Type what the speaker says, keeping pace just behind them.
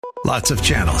Lots of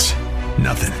channels,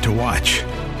 nothing to watch,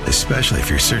 especially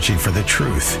if you're searching for the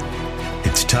truth.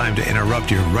 It's time to interrupt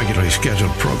your regularly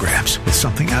scheduled programs with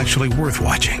something actually worth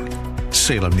watching.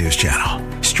 Salem News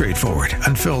Channel. Straightforward,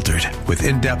 unfiltered, with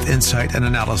in-depth insight and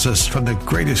analysis from the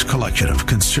greatest collection of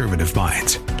conservative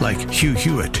minds like Hugh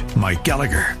Hewitt, Mike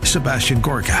Gallagher, Sebastian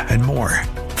Gorka, and more.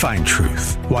 Find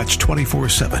truth. Watch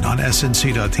 24/7 on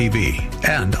snc.tv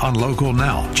and on Local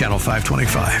Now, Channel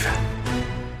 525.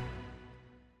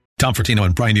 Tom Fortino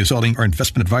and Brian Usolding are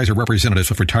investment advisor representatives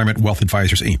of Retirement Wealth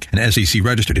Advisors, Inc., an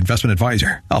SEC-registered investment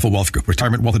advisor. Alpha Wealth Group,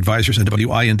 Retirement Wealth Advisors, and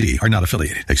WIND are not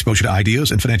affiliated. Exposure to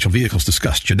ideas and financial vehicles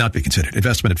discussed should not be considered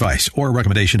investment advice or a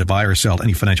recommendation to buy or sell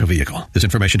any financial vehicle. This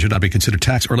information should not be considered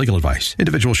tax or legal advice.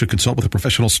 Individuals should consult with a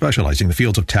professional specializing in the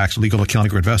fields of tax, legal,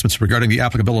 accounting, or investments regarding the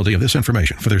applicability of this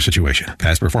information for their situation.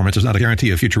 Past performance is not a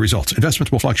guarantee of future results.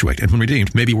 Investments will fluctuate and when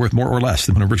redeemed may be worth more or less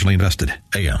than when originally invested.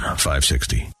 AM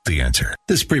 560, The Answer.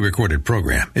 This pre-recorded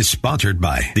program is sponsored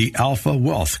by the Alpha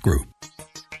Wealth Group.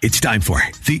 It's time for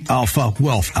the Alpha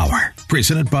Wealth Hour,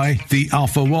 presented by the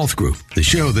Alpha Wealth Group, the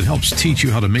show that helps teach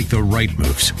you how to make the right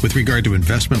moves with regard to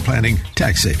investment planning,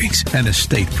 tax savings, and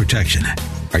estate protection.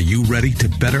 Are you ready to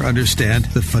better understand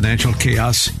the financial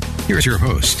chaos? Here's your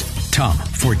host, Tom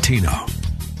Fortino.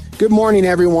 Good morning,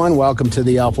 everyone. Welcome to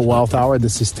the Alpha Wealth Hour.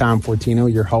 This is Tom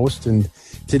Fortino, your host, and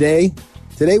today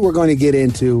we're going to get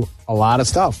into a lot of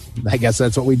stuff. I guess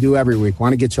that's what we do every week.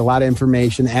 Want to get you a lot of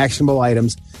information, actionable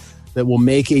items that will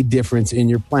make a difference in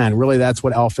your plan. Really, that's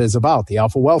what Alpha is about, the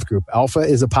Alpha Wealth Group. Alpha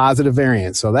is a positive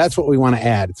variance, so that's what we want to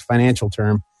add. It's a financial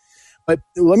term. But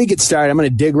let me get started. I'm going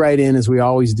to dig right in as we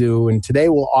always do, and today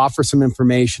we'll offer some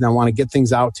information. I want to get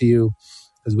things out to you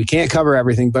because we can't cover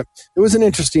everything, but there was an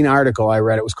interesting article I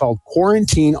read. It was called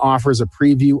Quarantine Offers a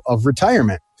Preview of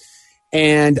Retirement.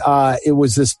 And it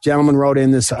was this gentleman wrote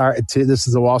in this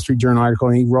is a Wall Street Journal article,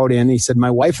 and he wrote in, he said,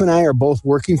 my wife and I are both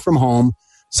working from home,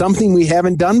 something we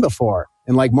haven't done before.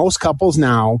 And like most couples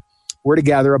now, we're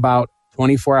together about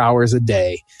 24 hours a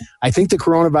day. I think the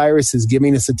coronavirus is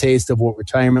giving us a taste of what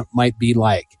retirement might be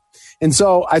like. And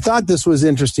so I thought this was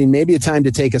interesting, maybe a time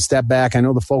to take a step back. I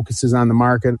know the focus is on the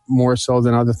market more so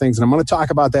than other things, and I'm going to talk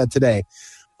about that today.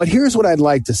 But here's what I'd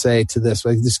like to say to this.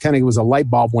 This kind of was a light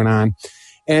bulb went on.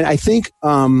 And I think,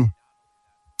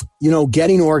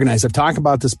 getting organized, I've talked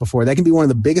about this before, that can be one of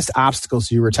the biggest obstacles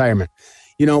to your retirement.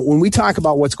 You know, when we talk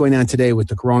about what's going on today with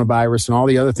the coronavirus and all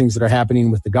the other things that are happening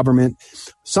with the government,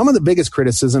 some of the biggest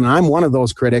criticism, and I'm one of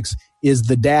those critics, is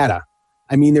the data.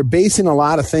 I mean, they're basing a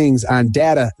lot of things on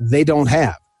data they don't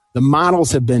have. The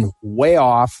models have been way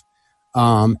off,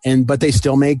 but they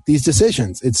still make these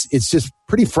decisions. It's just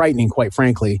pretty frightening, quite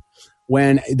frankly,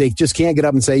 when they just can't get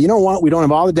up and say, you know what, we don't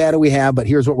have all the data we have, but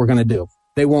here's what we're going to do.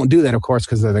 They won't do that, of course,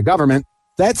 because they're the government.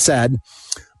 That said,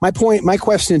 my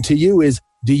question to you is,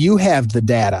 do you have the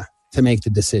data to make the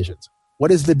decisions? What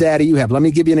is the data you have? Let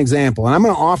me give you an example, and I'm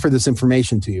going to offer this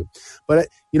information to you. But,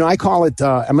 I call it,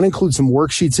 I'm going to include some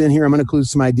worksheets in here. I'm going to include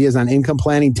some ideas on income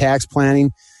planning, tax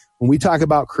planning. When we talk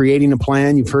about creating a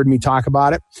plan, you've heard me talk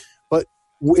about it. But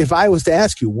if I was to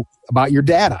ask you about your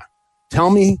data, tell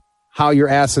me how your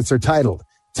assets are titled.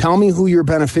 Tell me who your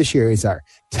beneficiaries are.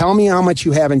 Tell me how much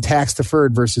you have in tax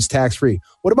deferred versus tax free.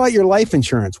 What about your life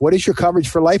insurance? What is your coverage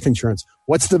for life insurance?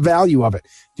 What's the value of it?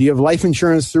 Do you have life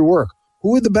insurance through work?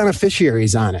 Who are the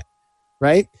beneficiaries on it?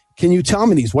 Right? Can you tell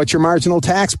me these? What's your marginal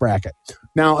tax bracket?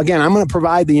 Now, again, I'm going to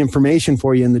provide the information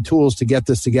for you and the tools to get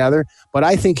this together, but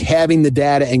I think having the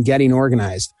data and getting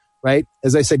organized, right?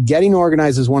 As I said, getting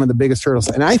organized is one of the biggest hurdles.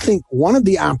 And I think one of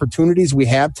the opportunities we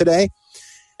have today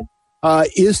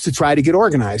is to try to get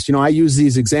organized. I use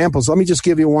these examples. Let me just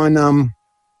give you one.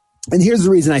 And here's the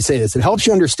reason I say this. It helps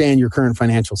you understand your current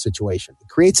financial situation. It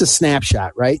creates a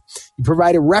snapshot, right? You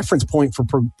provide a reference point for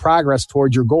progress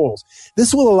towards your goals.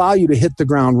 This will allow you to hit the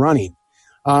ground running.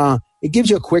 It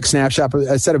gives you a quick snapshot,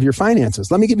 a set of your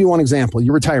finances. Let me give you one example,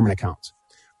 your retirement accounts,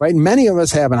 right? Many of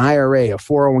us have an IRA, a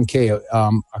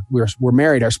 401k. We're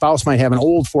married. Our spouse might have an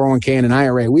old 401k and an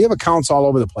IRA. We have accounts all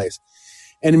over the place.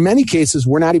 And in many cases,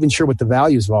 we're not even sure what the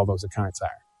values of all those accounts are.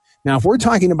 Now, if we're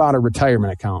talking about a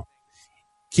retirement account,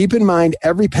 keep in mind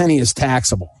every penny is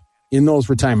taxable in those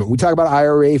retirement. We talk about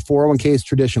IRA, 401k is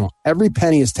traditional. Every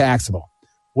penny is taxable.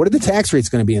 What are the tax rates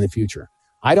going to be in the future?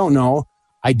 I don't know.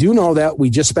 I do know that we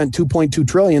just spent $2.2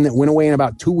 trillion that went away in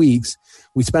about 2 weeks.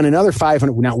 We spent another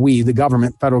 500, not we, the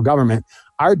government, federal government.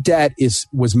 Our debt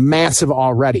was massive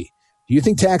already. Do you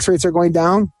think tax rates are going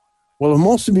down? Well, if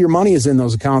most of your money is in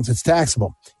those accounts, it's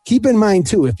taxable. Keep in mind,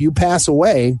 too, if you pass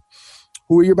away,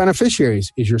 who are your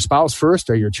beneficiaries? Is your spouse first?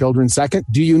 Are your children second?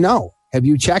 Do you know? Have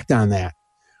you checked on that?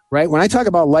 Right? When I talk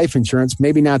about life insurance,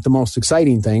 maybe not the most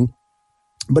exciting thing,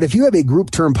 But if you have a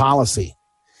group term policy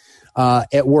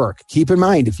at work, keep in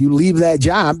mind, if you leave that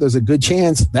job, there's a good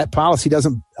chance that policy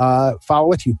doesn't follow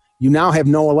with you. You now have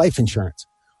no life insurance.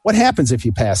 What happens if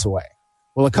you pass away?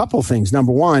 Well, a couple of things.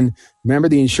 Number one, remember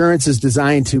the insurance is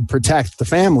designed to protect the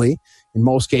family. In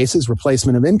most cases,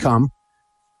 replacement of income.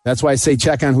 That's why I say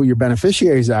check on who your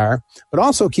beneficiaries are. But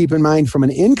also keep in mind from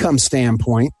an income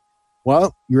standpoint,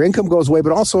 well, your income goes away,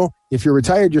 but also if you're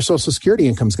retired, your Social Security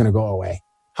income is going to go away.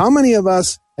 How many of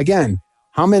us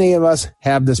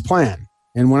have this plan?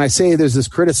 And when I say there's this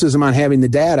criticism on having the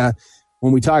data,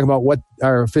 when we talk about what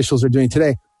our officials are doing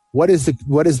today, what is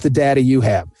the data you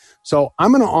have? So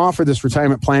I'm going to offer this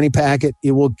retirement planning packet.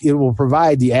 It will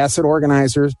provide the asset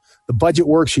organizers, the budget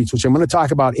worksheets, which I'm going to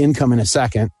talk about income in a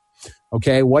second.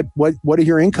 Okay, what are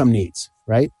your income needs?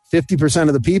 Right, 50%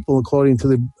 of the people, according to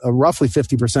the roughly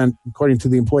 50%, according to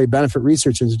the Employee Benefit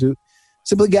Research Institute,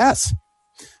 simply guess.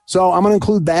 So I'm going to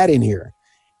include that in here.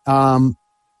 All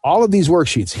of these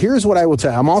worksheets. Here's what I will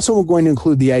tell you. I'm also going to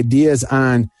include the ideas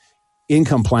on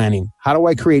income planning. How do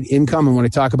I create income? And when I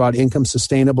talk about income,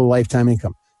 sustainable lifetime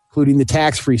income, including the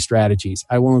tax-free strategies.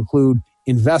 I will include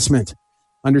investment,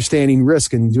 understanding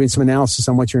risk, and doing some analysis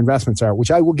on what your investments are,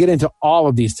 which I will get into all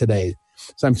of these today.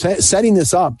 So I'm setting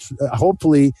this up,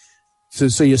 hopefully,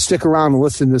 so you stick around and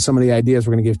listen to some of the ideas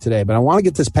we're going to give today. But I want to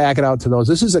get this packet out to those.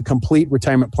 This is a complete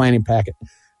retirement planning packet.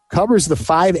 Covers the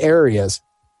 5 areas.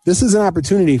 This is an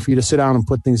opportunity for you to sit down and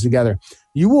put things together.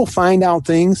 You will find out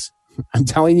things, I'm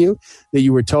telling you, that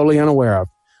you were totally unaware of.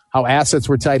 How assets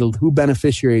were titled, who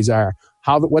beneficiaries are,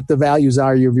 what the values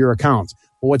are of your accounts.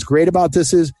 But what's great about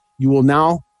this is you will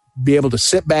now be able to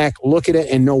sit back, look at it,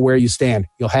 and know where you stand.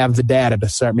 You'll have the data to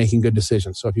start making good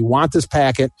decisions. So if you want this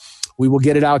packet, we will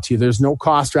get it out to you. There's no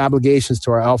cost or obligations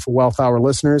to our Alpha Wealth Hour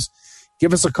listeners.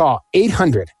 Give us a call,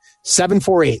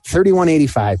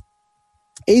 800-748-3185.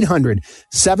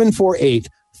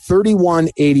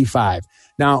 800-748-3185.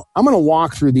 Now, I'm going to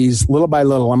walk through these little by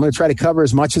little. I'm going to try to cover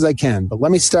as much as I can. But let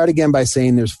me start again by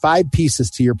saying there's 5 pieces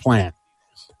to your plan.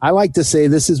 I like to say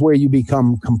this is where you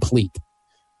become complete,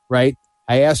 right?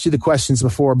 I asked you the questions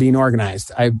before being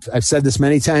organized. I've said this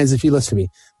many times if you listen to me.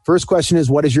 First question is,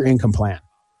 what is your income plan?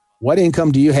 What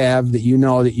income do you have that you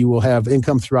know that you will have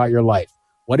income throughout your life?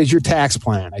 What is your tax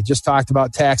plan? I just talked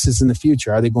about taxes in the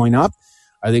future. Are they going up?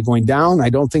 Are they going down? I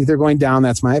don't think they're going down.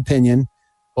 That's my opinion.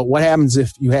 But what happens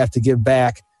if you have to give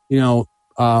back,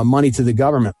 money to the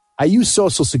government? I use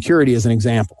Social Security as an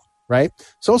example, right?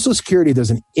 Social Security, there's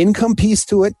an income piece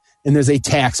to it and there's a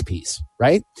tax piece,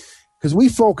 right? Because we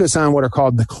focus on what are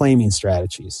called the claiming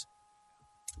strategies.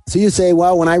 So you say,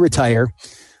 well, when I retire,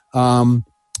 I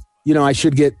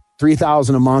should get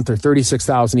 $3,000 a month or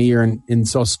 $36,000 a year in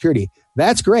Social Security.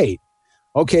 That's great.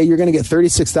 Okay, you're going to get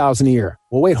 $36,000 a year.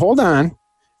 Well, wait, hold on.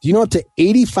 Do you know up to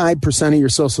 85% of your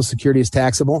Social Security is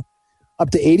taxable? Up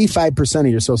to 85% of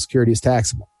your Social Security is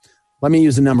taxable. Let me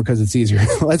use a number because it's easier.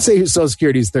 Let's say your Social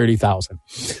Security is $30,000.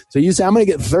 So you say, I'm going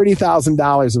to get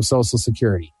 $30,000 of Social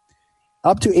Security.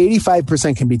 Up to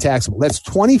 85% can be taxable. That's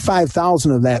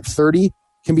 25,000 of that 30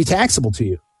 can be taxable to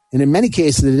you. And in many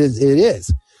cases, it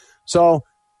is. So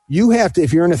you have to,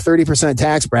 if you're in a 30%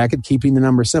 tax bracket, keeping the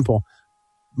number simple,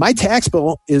 my tax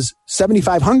bill is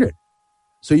 $7,500.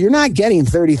 So you're not getting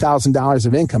 $30,000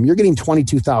 of income. You're getting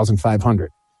 $22,500.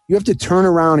 You have to turn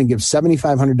around and give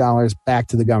 $7,500 back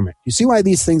to the government. You see why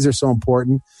these things are so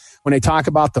important? When I talk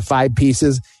about the 5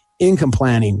 pieces, income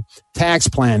planning, tax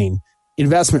planning,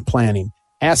 investment planning,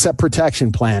 asset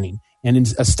protection planning, and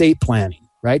estate planning,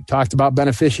 right? Talked about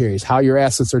beneficiaries, how your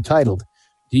assets are titled.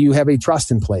 Do you have a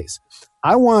trust in place?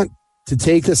 I want to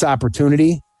take this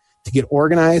opportunity to get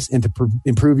organized and to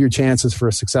improve your chances for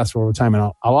a successful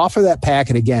retirement. I'll offer that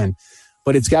packet again,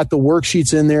 but it's got the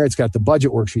worksheets in there. It's got the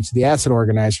budget worksheets, the asset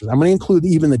organizers. I'm going to include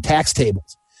even the tax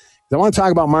tables. I want to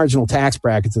talk about marginal tax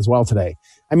brackets as well today.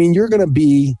 I mean, you're going to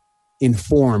be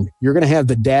informed. You're going to have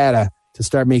the data to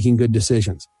start making good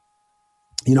decisions.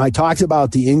 I talked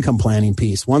about the income planning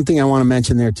piece. One thing I want to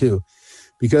mention there too,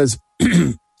 because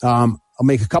I'll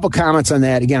make a couple comments on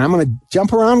that. Again, I'm going to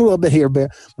jump around a little bit here,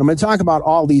 but I'm going to talk about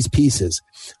all these pieces.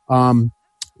 When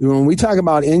we talk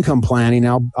about income planning,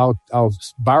 I'll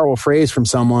borrow a phrase from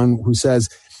someone who says,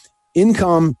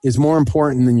 income is more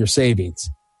important than your savings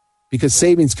because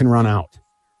savings can run out.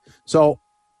 So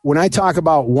when I talk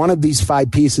about one of these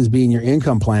 5 pieces being your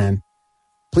income plan,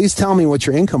 please tell me what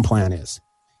your income plan is.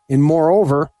 And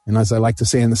moreover, and as I like to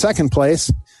say in the second place,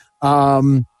 how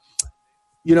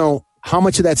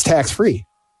much of that's tax-free,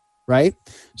 right?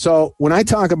 So when I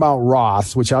talk about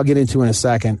Roths, which I'll get into in a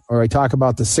second, or I talk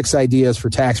about the 6 ideas for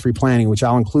tax-free planning, which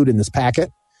I'll include in this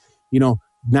packet,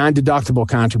 non-deductible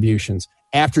contributions,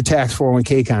 after-tax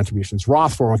 401k contributions,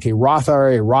 Roth 401k, Roth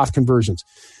IRA, Roth conversions.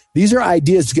 These are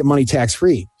ideas to get money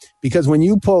tax-free. Because when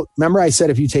you remember I said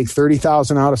if you take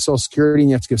 $30,000 out of Social Security and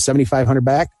you have to give $7,500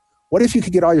 back, what if you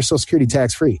could get all your Social Security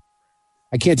tax-free?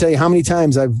 I can't tell you how many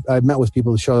times I've met with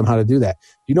people to show them how to do that.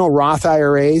 You know, Roth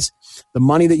IRAs, the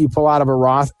money that you pull out of a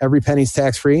Roth, every penny's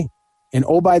tax-free. And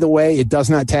oh, by the way, it does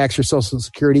not tax your Social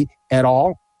Security at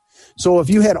all. So if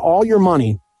you had all your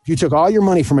money, if you took all your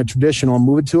money from a traditional and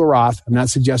moved it to a Roth, I'm not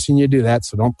suggesting you do that,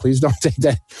 so please don't take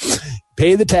that.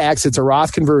 Pay the tax, it's a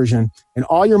Roth conversion, and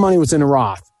all your money was in a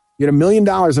Roth. You had $1 million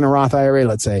in a Roth IRA,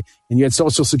 let's say, and you had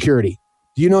Social Security.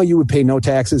 Do you know you would pay no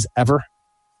taxes ever?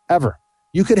 Ever.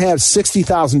 You could have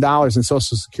 $60,000 in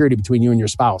Social Security between you and your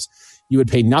spouse. You would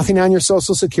pay nothing on your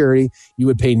Social Security. You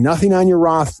would pay nothing on your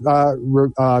Roth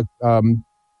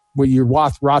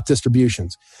Roth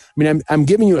distributions. I mean, I'm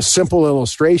giving you a simple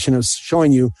illustration of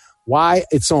showing you why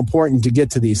it's so important to get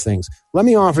to these things. Let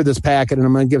me offer this packet, and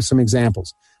I'm going to give some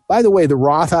examples. By the way, the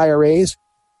Roth IRAs,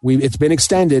 it's been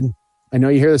extended. I know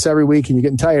you hear this every week and you're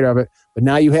getting tired of it, but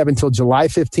now you have until July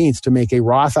 15th to make a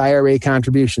Roth IRA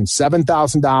contribution,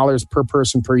 $7,000 per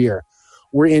person per year.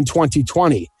 We're in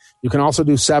 2020. You can also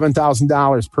do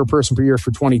 $7,000 per person per year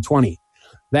for 2020.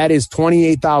 That is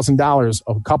 $28,000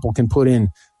 a couple can put in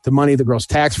to money that grows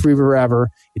tax-free forever.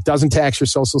 It doesn't tax your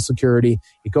Social Security.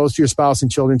 It goes to your spouse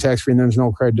and children tax-free, and there's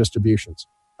no credit distributions.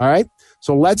 All right?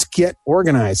 So let's get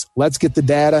organized. Let's get the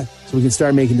data so we can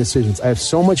start making decisions. I have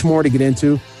so much more to get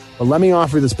into, but let me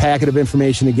offer this packet of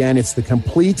information again. It's the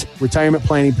complete retirement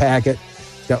planning packet.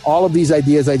 It's got all of these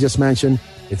ideas I just mentioned.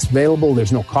 It's available.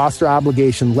 There's no cost or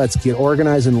obligation. Let's get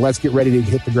organized and let's get ready to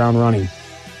hit the ground running.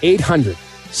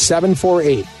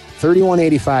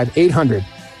 800-748-3185.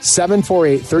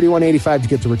 800-748-3185 to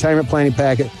get the retirement planning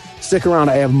packet. Stick around.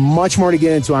 I have much more to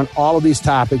get into on all of these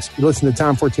topics. You listen to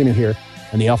Tom Fortino here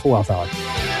on the Alpha Wealth Hour.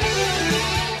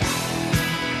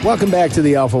 Welcome back to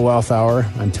the Alpha Wealth Hour.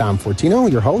 I'm Tom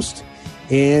Fortino, your host.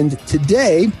 And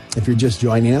today, if you're just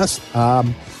joining us,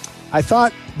 I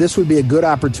thought this would be a good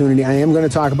opportunity. I am going to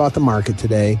talk about the market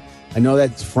today. I know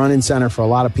that's front and center for a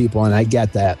lot of people, and I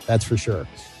get that. That's for sure.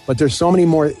 But there's so many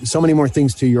more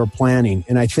things to your planning.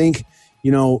 And I think,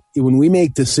 you know, when we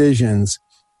make decisions,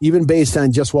 even based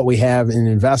on just what we have in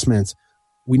investments,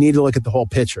 we need to look at the whole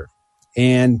picture.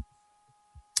 And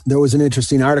there was an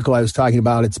interesting article I was talking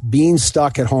about. It's being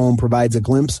stuck at home provides a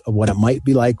glimpse of what it might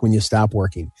be like when you stop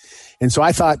working. And so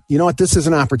I thought, you know what, this is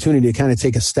an opportunity to kind of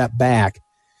take a step back,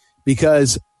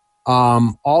 because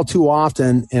all too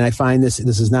often, and I find this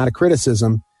is not a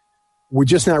criticism, we're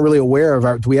just not really aware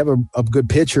of do we have a good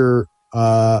picture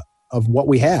of what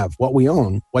we have, what we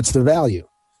own, what's the value,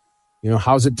 you know,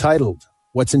 how's it titled,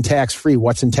 what's in tax free,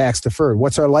 what's in tax deferred,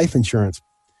 what's our life insurance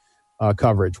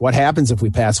coverage, what happens if we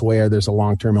pass away or there's a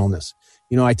long-term illness.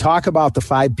 You know, I talk about the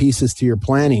 5 pieces to your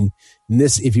planning, and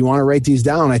this, if you want to write these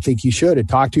down, I think you should.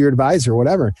 Talk to your advisor,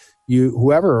 whoever,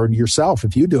 or yourself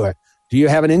if you do it. Do you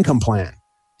have an income plan?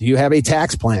 Do you have a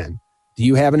tax plan? Do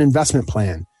you have an investment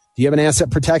plan? Do you have an asset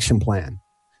protection plan?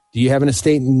 Do you have an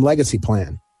estate and legacy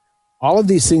plan? All of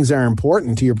these things are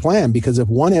important to your plan, because if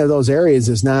one of those areas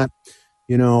is not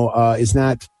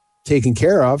taken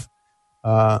care of,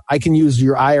 I can use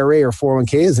your IRA or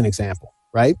 401k as an example,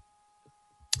 right?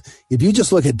 If you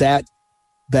just look at that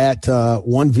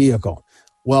one vehicle,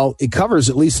 well, it covers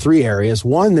at least 3 areas.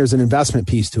 One, there's an investment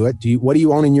piece to it. What do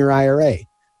you own in your IRA?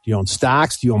 Do you own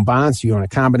stocks? Do you own bonds? Do you own a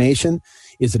combination?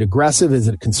 Is it aggressive? Is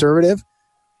it conservative?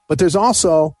 But there's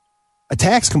also a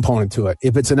tax component to it.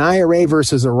 If it's an IRA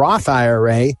versus a Roth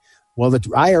IRA, well, the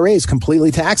IRA is completely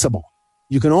taxable.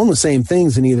 You can own the same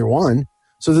things in either one.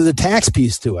 So there's a tax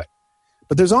piece to it.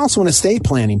 But there's also an estate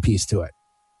planning piece to it,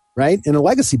 right? And a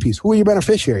legacy piece. Who are your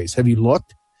beneficiaries? Have you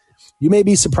looked? You may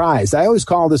be surprised. I always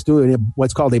call this doing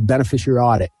what's called a beneficiary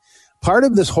audit. Part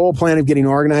of this whole plan of getting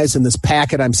organized and this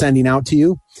packet I'm sending out to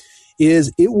you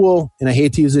is it will, and I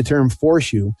hate to use the term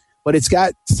force you, but it's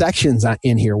got sections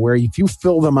in here where if you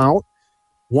fill them out,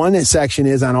 one section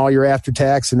is on all your after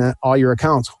tax and all your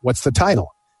accounts. What's the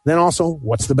title? Then also,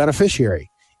 what's the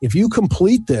beneficiary? If you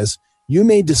complete this, you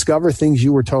may discover things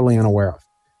you were totally unaware of.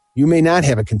 You may not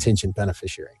have a contingent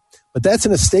beneficiary, but that's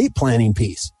an estate planning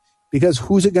piece, because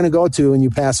who's it going to go to when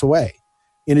you pass away?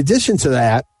 In addition to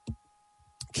that,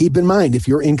 keep in mind, if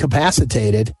you're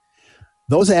incapacitated,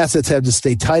 those assets have to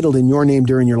stay titled in your name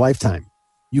during your lifetime.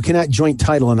 You cannot joint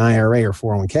title an IRA or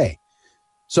 401k.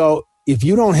 So if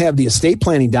you don't have the estate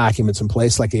planning documents in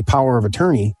place, like a power of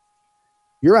attorney,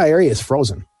 your IRA is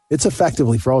frozen. It's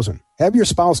effectively frozen. Have your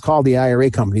spouse call the IRA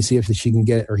company, see if she can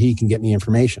get or he can get any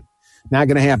information. Not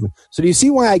going to happen. So do you see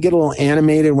why I get a little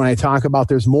animated when I talk about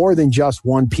there's more than just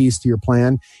one piece to your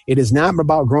plan? It is not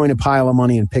about growing a pile of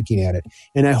money and picking at it.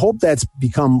 And I hope that's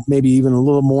become maybe even a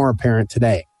little more apparent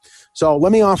today. So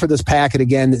let me offer this packet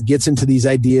again that gets into these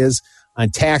ideas on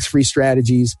tax-free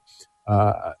strategies,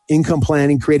 income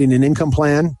planning, creating an income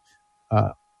plan,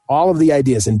 all of the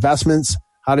ideas, investments,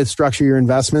 how to structure your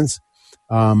investments.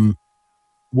 We're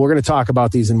going to talk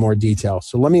about these in more detail.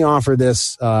 So let me offer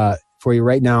this for you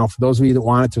right now. For those of you that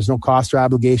want it, there's no cost or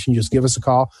obligation. Just give us a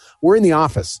call. We're in the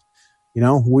office.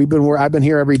 I've been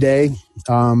here every day,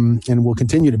 and we'll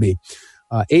continue to be.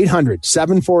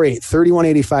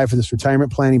 800-748-3185 for this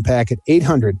retirement planning packet.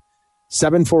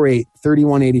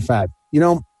 800-748-3185.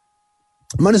 I'm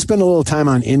going to spend a little time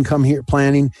on income here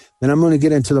planning. Then I'm going to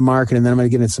get into the market, and then I'm going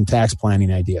to get into some tax planning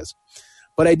ideas.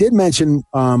 But I did mention,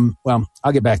 I'll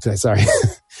get back to that. Sorry.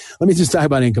 Let me just talk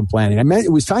about income planning. I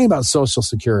was talking about Social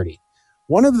Security.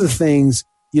 One of the things,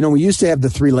 we used to have the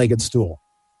three-legged stool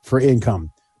for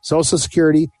income: Social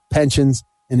Security, pensions,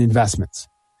 and investments.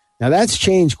 Now that's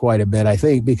changed quite a bit, I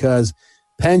think, because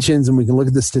pensions, and we can look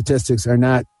at the statistics, are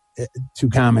not too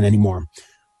common anymore.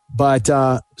 But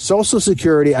Social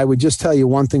Security, I would just tell you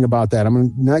one thing about that.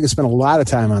 I'm not going to spend a lot of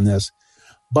time on this,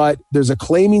 but there's a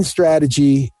claiming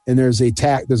strategy, and there's a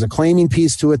claiming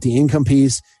piece to it, the income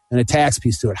piece, and a tax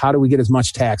piece to it. How do we get as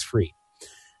much tax-free?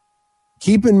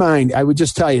 Keep in mind, I would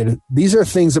just tell you, these are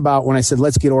things about when I said,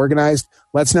 let's get organized.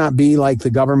 Let's not be like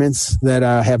the governments that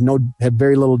have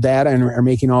very little data and are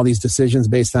making all these decisions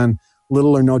based on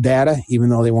little or no data, even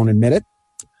though they won't admit it.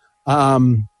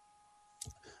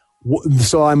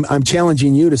 So I'm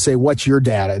challenging you to say, what's your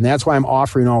data? And that's why I'm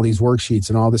offering all these worksheets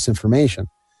and all this information.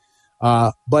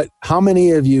 But how many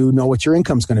of you know what your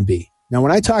income's going to be? Now,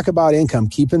 when I talk about income,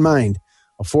 keep in mind,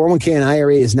 a 401k and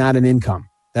IRA is not an income.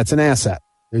 That's an asset.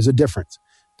 There's a difference.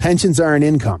 Pensions are an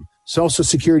income. Social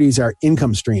Securities are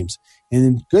income streams.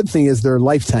 And the good thing is they're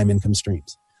lifetime income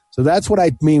streams. So that's what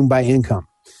I mean by income.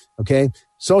 Okay.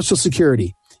 Social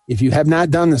Security. If you have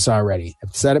not done this already,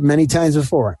 I've said it many times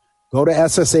before, go to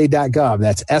SSA.gov.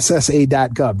 That's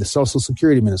SSA.gov, the Social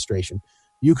Security Administration.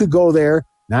 You could go there,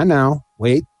 not now,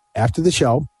 wait, after the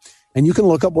show, and you can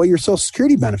look up what your Social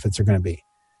Security benefits are going to be,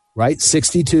 right?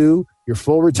 62, your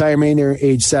full retirement or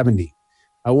age 70.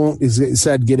 I won't, as I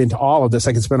said, get into all of this.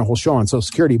 I can spend a whole show on Social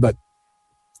Security, but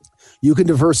you can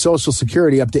defer Social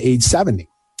Security up to age 70,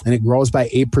 and it grows by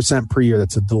 8% per year.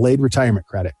 That's a delayed retirement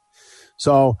credit.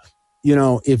 So,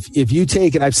 if you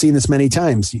take it, I've seen this many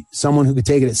times, someone who could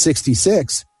take it at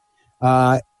 66,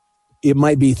 it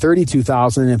might be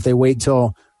 $32,000. And if they wait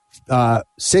till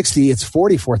 60, it's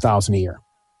 $44,000 a year.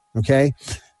 Okay.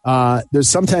 There's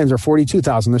sometimes, or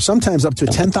 $42,000. There's sometimes up to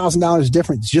 $10,000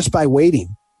 difference just by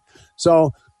waiting.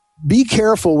 So be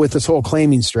careful with this whole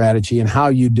claiming strategy and how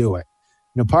you do it.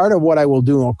 Part of what I will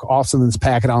do also in this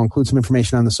packet, I'll include some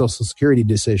information on the Social Security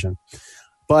decision.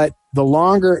 But the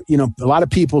longer, a lot of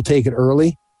people take it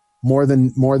early, more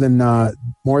than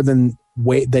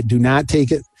wait that do not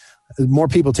take it. More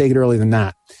people take it early than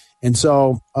not. And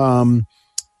so, one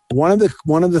of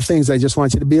the things I just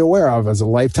want you to be aware of as a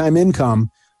lifetime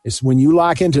income is when you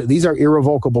lock into it, these are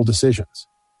irrevocable decisions.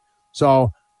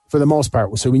 So for the most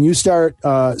part, so when you start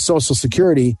Social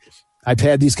Security, I've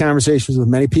had these conversations with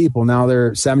many people. Now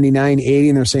they're 79, 80,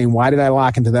 and they're saying, why did I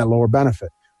lock into that lower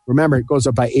benefit? Remember, it goes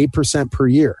up by 8% per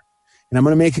year. And I'm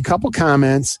going to make a couple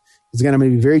comments. It's going to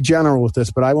be very general with this,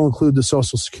 but I will include the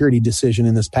Social Security decision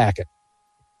in this packet.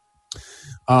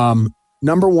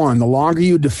 Number one, the longer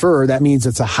you defer, that means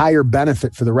it's a higher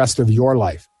benefit for the rest of your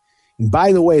life. And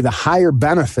by the way, the higher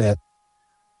benefit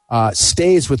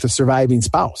stays with the surviving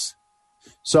spouse.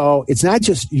 So it's not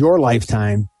just your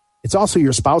lifetime, it's also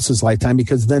your spouse's lifetime,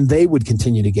 because then they would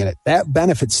continue to get it. That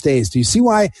benefit stays. Do you see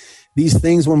why these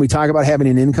things, when we talk about having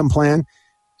an income plan,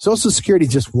 Social Security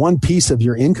is just one piece of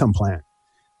your income plan.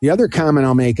 The other comment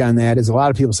I'll make on that is a lot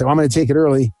of people say, well, I'm going to take it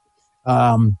early.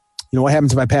 What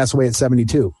happens if I pass away at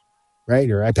 72, right?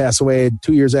 Or I pass away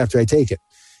 2 years after I take it.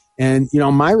 And,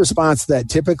 my response to that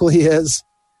typically is,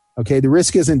 okay, the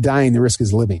risk isn't dying, the risk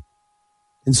is living.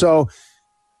 And so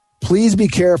please be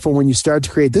careful when you start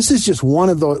to create. This is just one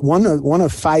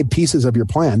of 5 pieces of your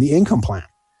plan, the income plan.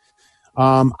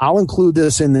 I'll include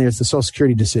this in there. It's the Social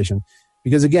Security decision,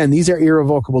 because again, these are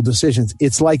irrevocable decisions.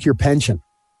 It's like your pension.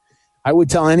 I would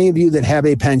tell any of you that have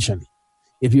a pension,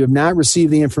 if you have not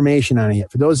received the information on it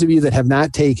yet, for those of you that have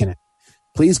not taken it,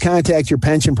 please contact your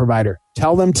pension provider.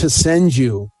 Tell them to send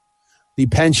you the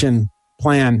pension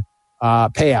plan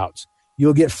payouts.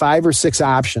 You'll get 5 or 6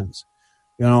 options,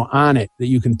 on it that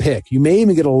you can pick. You may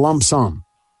even get a lump sum.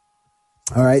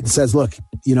 All right. It says, look,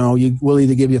 we'll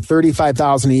either give you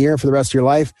 $35,000 a year for the rest of your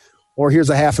life, or here's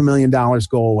 $500,000,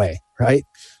 go away. Right.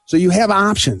 So you have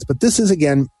options, but this is,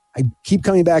 again, I keep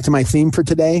coming back to my theme for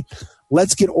today.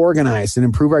 Let's get organized and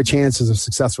improve our chances of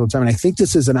successful retirement. I think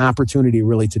this is an opportunity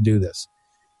really to do this.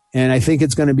 And I think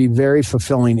it's going to be very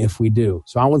fulfilling if we do.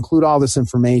 So I'll include all this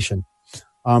information.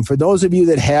 For those of you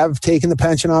that have taken the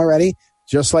pension already,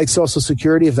 just like Social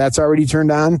Security, if that's already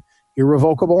turned on,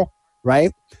 irrevocable,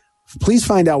 right? Please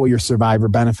find out what your survivor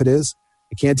benefit is.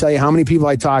 I can't tell you how many people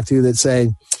I talk to that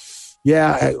say,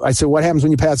 yeah, I said, what happens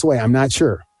when you pass away? I'm not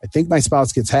sure. I think my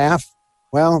spouse gets half.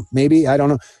 Well, maybe, I don't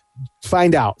know.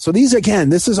 Find out. So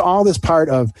this is all this part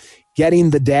of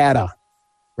getting the data,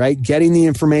 right? Getting the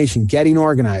information, getting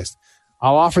organized.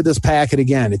 I'll offer this packet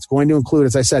again. It's going to include,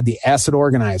 as I said, the asset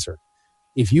organizer.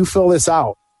 If you fill this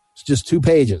out, it's just 2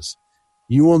 pages.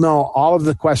 You will know all of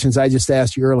the questions I just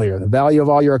asked you earlier, the value of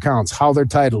all your accounts, how they're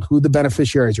titled, who the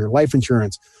beneficiaries are, life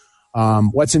insurance,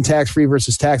 what's in tax-free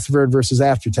versus tax-deferred versus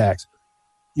after-tax.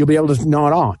 You'll be able to know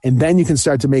it all. And then you can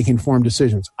start to make informed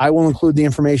decisions. I will include the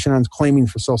information on claiming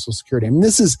for Social Security. I mean,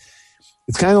 it's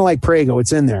kind of like Prego.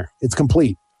 It's in there. It's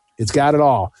complete. It's got it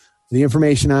all. The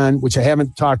information on, which I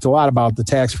haven't talked a lot about, the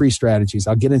tax-free strategies.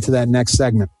 I'll get into that next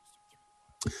segment.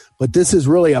 But this is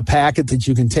really a packet that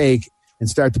you can take and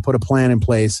start to put a plan in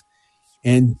place.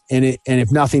 And if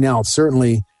nothing else,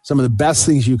 certainly some of the best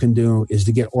things you can do is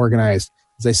to get organized.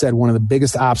 As I said, one of the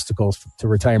biggest obstacles to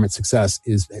retirement success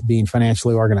is being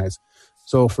financially organized.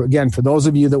 So for those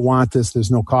of you that want this, there's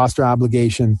no cost or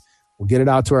obligation. We'll get it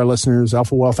out to our listeners,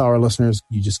 Alpha Wealth Hour listeners.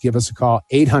 You just give us a call,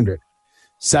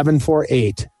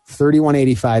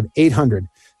 800-748-3185,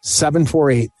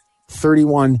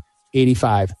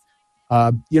 800-748-3185.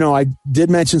 I did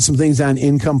mention some things on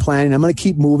income planning. I'm going to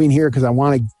keep moving here because I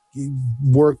want to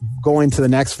go into the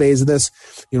next phase of this.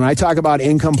 When I talk about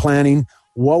income planning,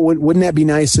 wouldn't that be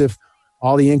nice if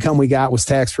all the income we got was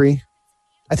tax-free?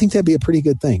 I think that'd be a pretty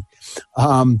good thing.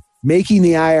 Making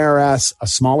the IRS a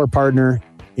smaller partner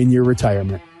in your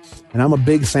retirement. And I'm a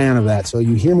big fan of that. So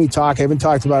you hear me talk. I haven't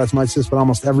talked about it as much as this, but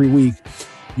almost every week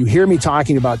you hear me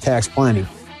talking about tax planning.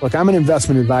 Look, I'm an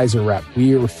investment advisor rep.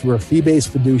 We're a fee-based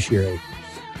fiduciary.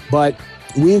 But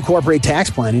we incorporate tax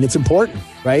planning. It's important,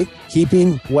 right?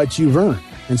 Keeping what you've earned.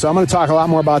 And so I'm going to talk a lot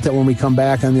more about that when we come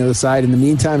back on the other side. In the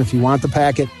meantime, if you want the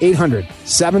packet,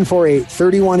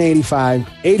 800-748-3185,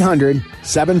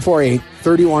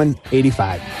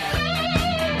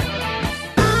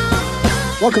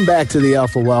 800-748-3185. Welcome back to the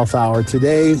Alpha Wealth Hour.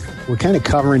 Today, we're kind of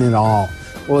covering it all.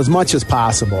 Well, as much as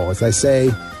possible. As I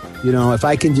say, if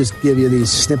I can just give you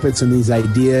these snippets and these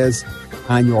ideas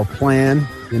on your plan,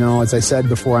 as I said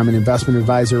before, I'm an investment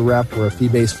advisor rep. We're a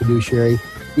fee-based fiduciary.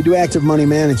 We do active money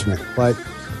management, but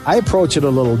I approach it a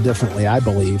little differently, I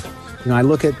believe. I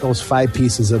look at those 5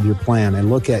 pieces of your plan. I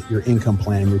look at your income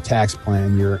plan, your tax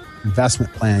plan, your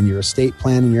investment plan, your estate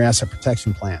plan, and your asset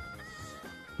protection plan.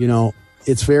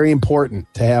 It's very important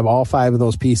to have all 5 of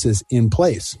those pieces in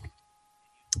place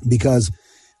because,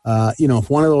 if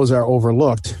one of those are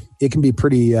overlooked, it can be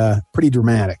pretty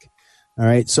dramatic. All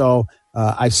right. So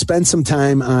I've spent some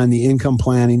time on the income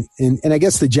planning and I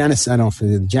guess the genesis, I don't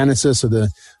know, the genesis or the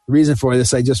reason for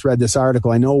this. I just read this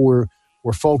article. I know we're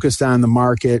focused on the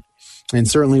market and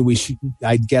certainly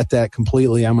I get that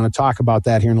completely. I'm going to talk about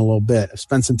that here in a little bit. I've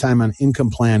spent some time on income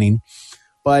planning,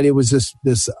 but it was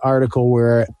this article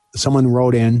where someone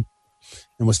wrote in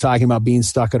and was talking about being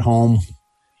stuck at home.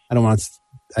 I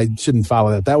shouldn't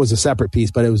follow that. That was a separate piece,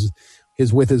 but it was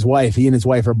with his wife. He and his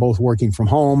wife are both working from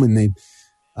home and they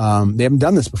haven't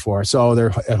done this before. So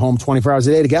they're at home 24 hours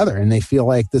a day together and they feel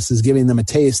like this is giving them a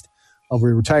taste of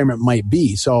where retirement might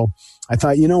be. So I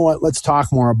thought, let's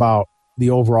talk more about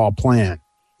the overall plan.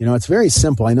 It's very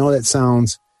simple. I know that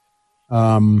sounds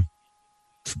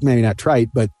maybe not trite,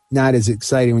 but not as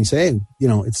exciting when you say, hey,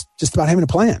 it's just about having a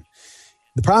plan.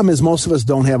 The problem is most of us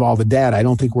don't have all the data. I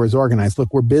don't think we're as organized.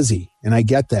 Look, we're busy and I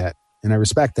get that and I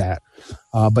respect that.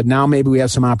 But now maybe we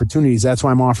have some opportunities. That's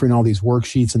why I'm offering all these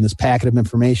worksheets and this packet of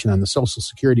information on the Social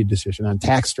Security decision, on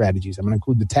tax strategies. I'm going to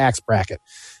include the tax bracket,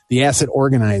 the asset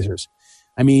organizers.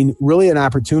 I mean, really an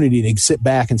opportunity to sit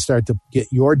back and start to get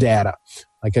your data.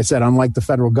 Like I said, unlike the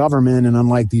federal government and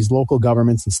unlike these local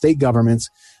governments and state governments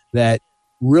that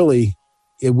really,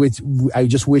 I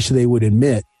just wish they would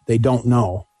admit they don't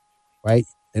know, right?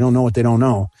 They don't know what they don't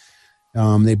know.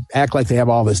 They act like they have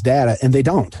all this data and they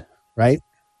don't, right?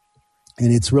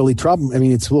 And it's really trouble. I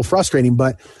mean, it's a little frustrating,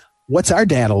 but what's our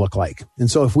data look like?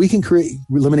 And so if we can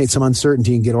eliminate some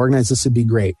uncertainty and get organized, this would be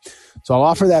great. So I'll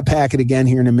offer that packet again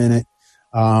here in a minute.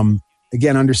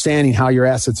 Again, understanding how your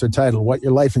assets are titled, what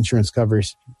your life insurance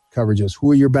covers, coverages?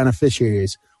 Who are your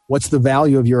beneficiaries? What's the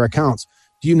value of your accounts?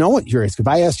 Do you know what your risk? If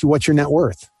I asked you what's your net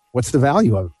worth, what's the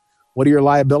value of it? What are your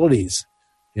liabilities?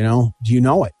 Do you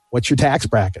know it? What's your tax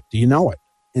bracket? Do you know it?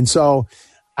 And so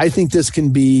I think this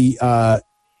can be,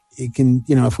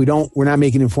 if we're not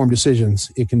making informed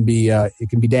decisions, it can be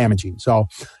damaging. So,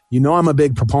 I'm a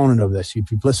big proponent of this.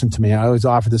 If you've listened to me, I always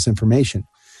offer this information.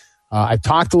 I've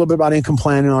talked a little bit about income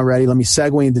planning already. Let me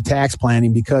segue into tax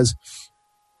planning because,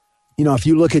 if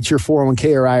you look at your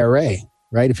 401k or IRA,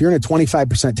 right? If you're in a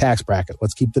 25% tax bracket,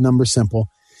 let's keep the number simple,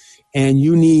 and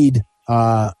you need,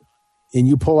 and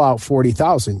you pull out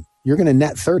 $40,000, you're going to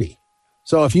net 30.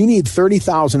 So if you need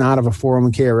 $30,000 out of a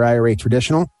 401k or IRA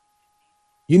traditional,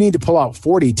 you need to pull out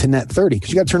 40 to net 30 because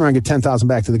you got to turn around and get $10,000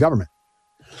 back to the government.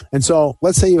 And so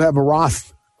let's say you have a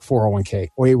Roth 401k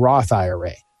or a Roth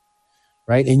IRA,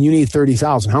 right? And you need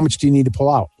 $30,000. How much do you need to pull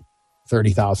out?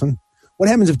 $30,000. What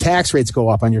happens if tax rates go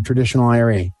up on your traditional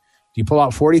IRA? Do you pull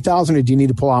out $40,000 or do you need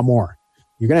to pull out more?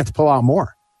 You're going to have to pull out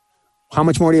more. How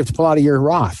much more do you have to pull out of your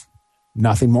Roth?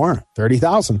 Nothing more.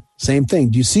 $30,000. Same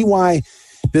thing. Do you see why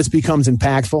this becomes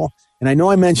impactful? And I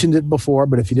know I mentioned it before,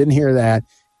 but if you didn't hear that,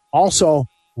 also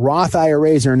Roth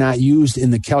IRAs are not used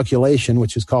in the calculation,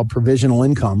 which is called provisional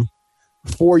income,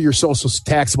 for your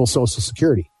taxable Social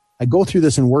Security. I go through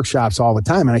this in workshops all the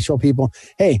time, and I show people,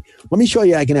 hey, let me show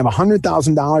you I can have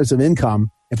 $100,000 of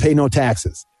income and pay no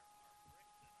taxes.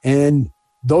 And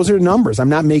those are numbers. I'm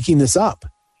not making this up,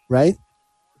 right?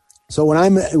 So when I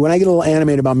get a little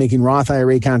animated about making Roth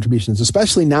IRA contributions,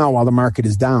 especially now while the market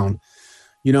is down,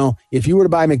 if you were to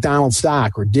buy McDonald's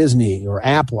stock or Disney or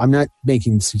Apple, I'm not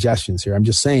making suggestions here. I'm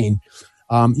just saying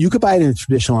you could buy it in a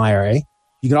traditional IRA.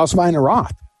 You could also buy it in a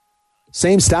Roth.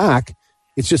 Same stock.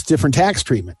 It's just different tax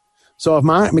treatment. So if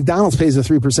McDonald's pays a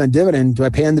 3% dividend, do I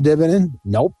pay on the dividend?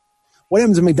 Nope. What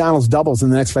happens if McDonald's doubles in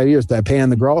the next 5 years? Do I pay on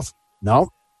the growth? No.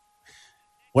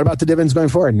 What about the dividends going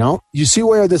forward? No. You see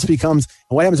where this becomes,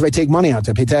 and what happens if I take money out?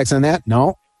 Do I pay tax on that?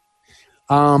 No.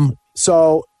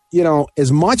 So,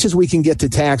 as much as we can get to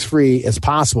tax-free as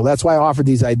possible, that's why I offered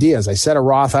these ideas. I said a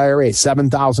Roth IRA,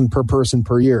 $7,000 per person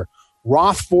per year.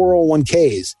 Roth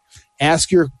 401ks,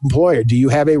 ask your employer, do you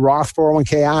have a Roth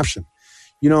 401k option?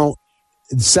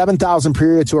 $7,000 per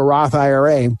year to a Roth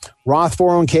IRA. Roth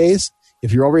 401ks,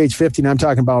 if you're over age 50, and I'm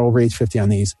talking about over age 50 on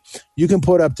these, you can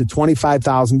put up to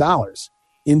 $25,000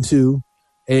 into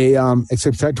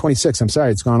except 26, I'm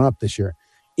sorry, it's gone up this year,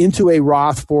 into a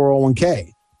Roth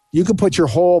 401k. You could put you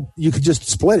could just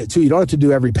split it too. You don't have to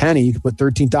do every penny. You could put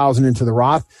 $13,000 into the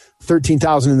Roth,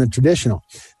 $13,000 in the traditional.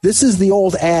 This is the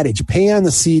old adage, pay on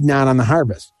the seed, not on the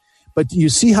harvest. But you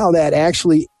see how that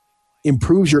actually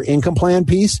improves your income plan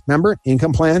piece. Remember,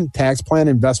 income plan, tax plan,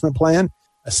 investment plan,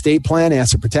 estate plan,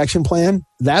 asset protection plan.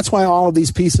 That's why all of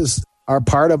these pieces are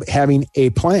part of having a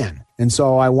plan. And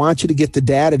so I want you to get the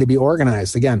data to be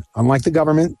organized. Again, unlike the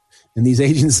government and these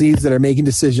agencies that are making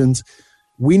decisions,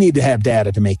 we need to have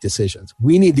data to make decisions.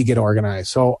 We need to get organized.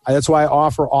 So that's why I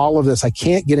offer all of this. I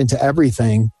can't get into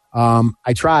everything. I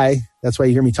try. That's why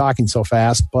you hear me talking so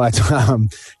fast, but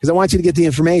because I want you to get the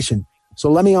information.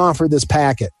 So let me offer this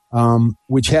packet,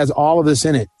 which has all of this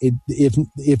in it.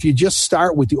 If you just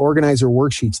start with the organizer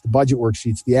worksheets, the budget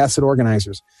worksheets, the asset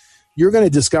organizers, you're going to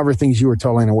discover things you were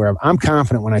totally unaware of. I'm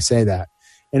confident when I say that.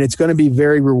 And it's going to be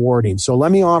very rewarding. So let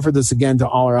me offer this again to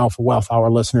all our Alpha Wealth Hour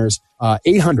listeners.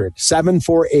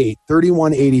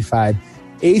 800-748-3185.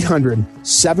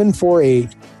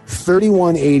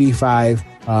 800-748-3185.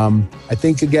 I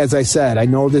think, again, as I said, I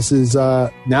know this is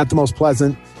not the most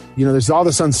pleasant. There's all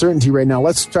this uncertainty right now.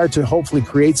 Let's start to hopefully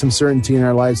create some certainty in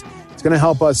our lives. It's going to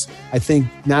help us, I think,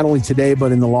 not only today,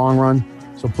 but in the long run.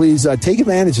 So please take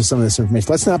advantage of some of this information.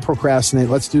 Let's not procrastinate.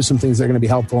 Let's do some things that are going to be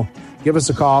helpful. Give us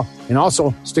a call, and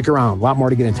also stick around. A lot more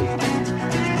to get into.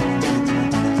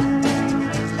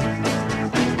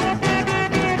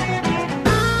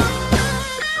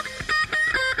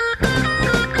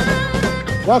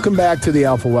 Welcome back to the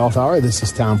Alpha Wealth Hour. This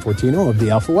is Tom Fortino of the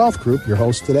Alpha Wealth Group, your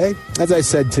host today. As I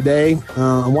said today,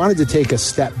 I wanted to take a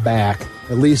step back,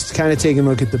 at least kind of taking a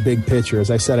look at the big picture.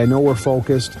 As I said, I know we're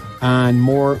focused on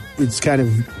more, it's kind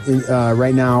of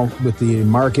right now with the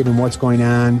market and what's going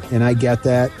on, and I get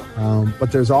that.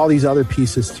 But there's all these other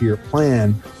pieces to your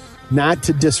plan, not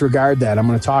to disregard that. I'm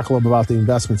going to talk a little bit about the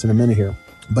investments in a minute here,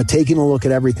 but taking a look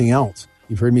at everything else.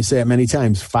 You've heard me say it many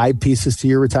times, 5 pieces to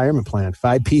your retirement plan,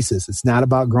 5 pieces. It's not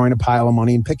about growing a pile of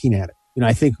money and picking at it.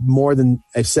 I think more than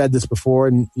I've said this before,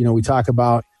 and, we talk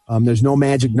about there's no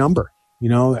magic number.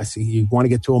 I see you want to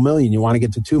get to $1 million, you want to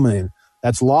get to $2 million.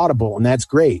 That's laudable and that's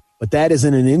great, but that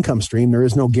isn't an income stream. There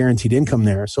is no guaranteed income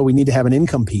there. So we need to have an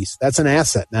income piece. That's an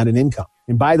asset, not an income.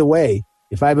 And by the way,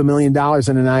 If I have $1 million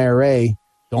in an IRA,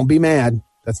 don't be mad.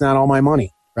 That's not all my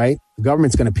money, right? The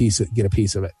government's going to get a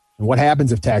piece of it. And what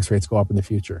happens if tax rates go up in the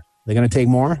future? They're going to take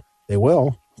more? They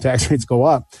will. Tax rates go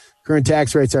up. Current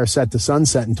tax rates are set to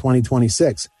sunset in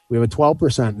 2026. We have a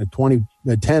 12%,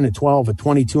 a 10, a 12, a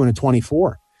 22, and a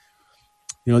 24.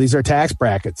 These are tax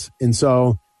brackets. And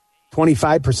so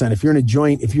 25%, if you're in a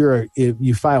joint, if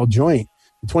you file joint,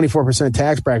 the 24%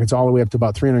 tax bracket's all the way up to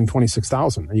about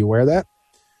 $326,000. Are you aware of that?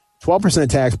 12%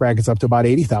 tax bracket's up to about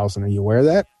 $80,000. Are you aware of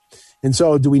that? And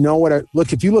so do we know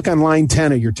if you look on line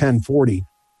 10 of your 1040,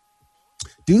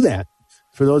 do that.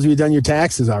 For those of you who've done your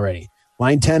taxes already,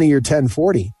 line 10 of your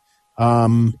 1040,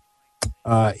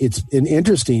 it's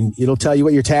interesting. It'll tell you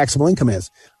what your taxable income is.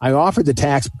 I offered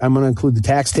I'm going to include the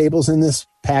tax tables in this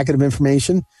packet of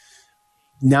information.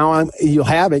 Now you'll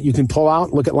have it. You can pull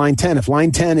out, look at line 10. If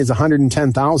line 10 is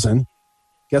 $110,000,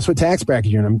 guess what tax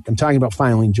bracket you're in? I'm talking about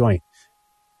filing joint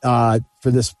for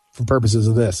purposes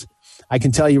of this. I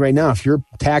can tell you right now, if your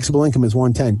taxable income is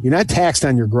 110, you're not taxed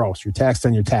on your gross. You're taxed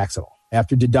on your taxable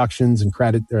after deductions and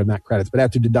not credits, but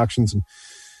after deductions, and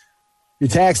you're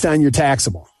taxed on your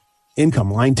taxable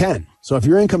income, line 10. So if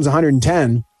your income's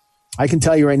 110, I can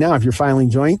tell you right now, if you're filing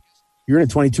joint, you're in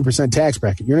a 22% tax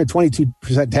bracket. You're in a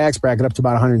 22% tax bracket up to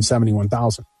about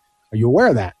 $171,000. Are you aware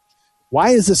of that? Why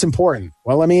is this important?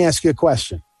 Well, let me ask you a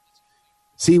question.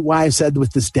 See why I said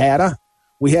with this data?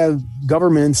 We have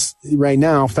governments right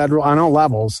now, federal, on all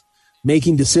levels,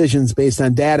 making decisions based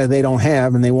on data they don't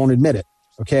have and they won't admit it,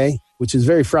 okay? Which is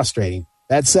very frustrating.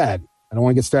 That said, I don't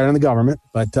want to get started on the government,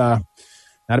 but not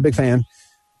a big fan.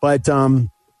 But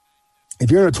if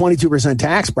you're in a 22%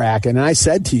 tax bracket, and I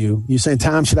said to you, you saying,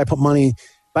 Tom, should I put money?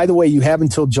 By the way, you have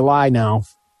until July now,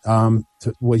 to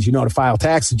file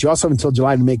taxes. You also have until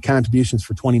July to make contributions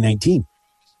for 2019,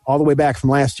 all the way back from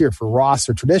last year for Roth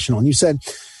or traditional. And you said,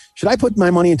 should I put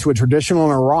my money into a traditional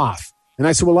and a Roth? And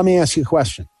I said, well, let me ask you a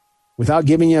question. Without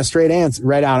giving you a straight answer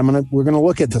right out, we're going to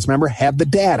look at this. Remember, have the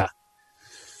data.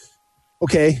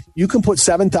 Okay, you can put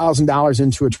 $7,000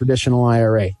 into a traditional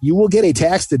IRA. You will get a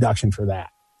tax deduction for that,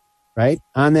 right?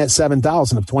 On that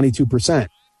 $7,000 of 22%.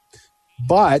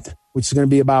 But, which is going to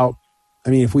be about,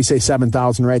 if we say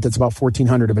 $7,000, right, that's about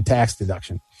 $1,400 of a tax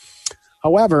deduction.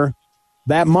 However,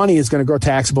 that money is going to grow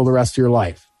taxable the rest of your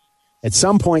life. At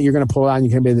some point, you're going to pull it out and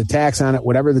you're going to pay the tax on it,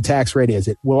 whatever the tax rate is.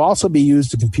 It will also be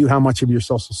used to compute how much of your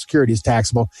Social Security is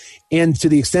taxable. And to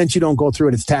the extent you don't go through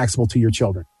it, it's taxable to your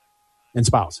children and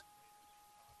spouse.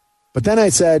 But then I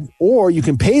said, or you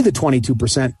can pay the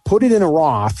 22%, put it in a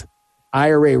Roth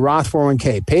IRA, Roth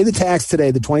 401k, pay the tax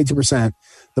today, the 22%.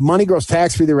 The money grows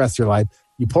tax-free the rest of your life.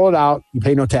 You pull it out, you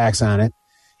pay no tax on it.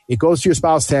 It goes to your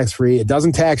spouse tax-free. It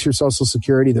doesn't tax your Social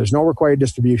Security. There's no required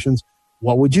distributions.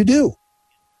 What would you do?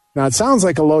 Now, it sounds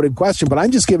like a loaded question, but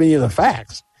I'm just giving you the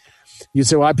facts. You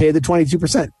say, well, I pay the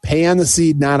 22%. Pay on the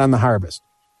seed, not on the harvest.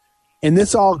 And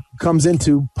this all comes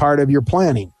into part of your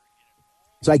planning.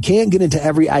 So I can't get into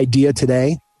every idea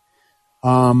today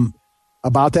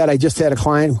about that. I just had a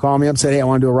client who called me up and said, hey, I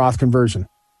want to do a Roth conversion.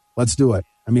 Let's do it.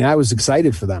 I was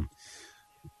excited for them.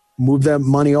 Move that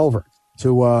money over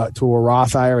to a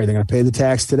Roth IRA. They're going to pay the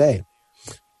tax today.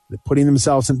 They're putting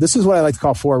themselves in. This is what I like to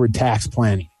call forward tax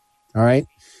planning. All right.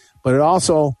 But it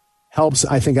also helps,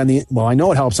 I think, I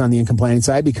know it helps on the income planning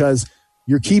side because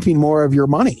you're keeping more of your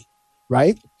money,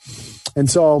 right? And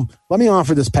so let me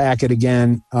offer this packet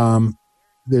again.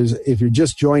 If you're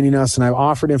just joining us, and I've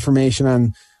offered information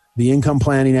on the income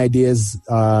planning ideas,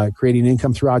 creating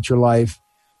income throughout your life,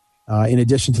 in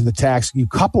addition to the tax, you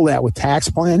couple that with tax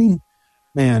planning,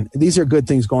 man, these are good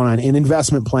things going on, and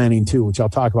investment planning too, which I'll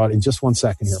talk about in just one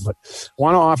second here. But I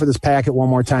want to offer this packet one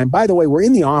more time. By the way, we're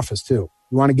in the office too.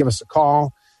 You want to give us a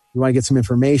call, you want to get some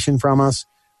information from us,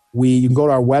 you can go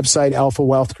to our website,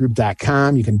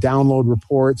 alphawealthgroup.com. You can download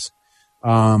reports.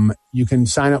 You can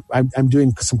sign up. I'm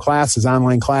doing some classes,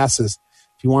 online classes.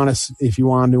 If you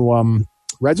want to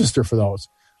register for those.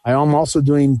 I am also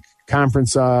doing web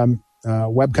conferencing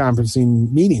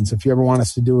meetings. If you ever want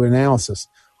us to do an analysis,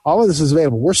 all of this is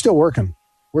available. We're still working.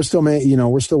 We're still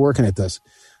working at this.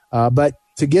 But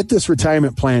to get this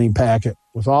retirement planning packet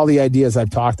with all the ideas I've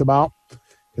talked about,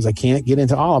 because I can't get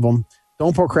into all of them,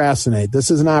 don't procrastinate.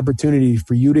 This is an opportunity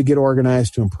for you to get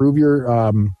organized, to improve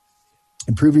your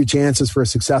chances for a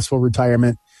successful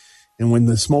retirement. And when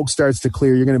the smoke starts to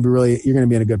clear, you're going to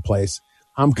be in a good place.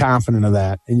 I'm confident of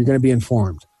that, and you're going to be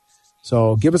informed.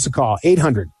 So give us a call,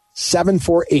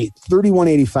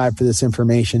 800-748-3185 for this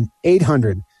information,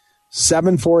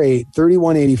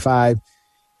 800-748-3185.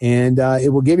 And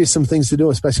it will give you some things to do,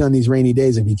 especially on these rainy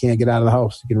days if you can't get out of the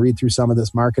house. You can read through some of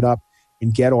this, mark it up,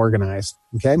 and get organized.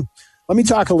 Okay? let me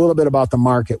talk a little bit about the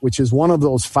market, which is one of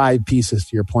those 5 pieces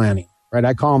to your planning, right?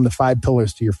 I call them the 5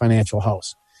 pillars to your financial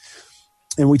house.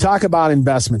 And we talk about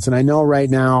investments, and I know right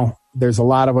now there's a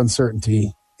lot of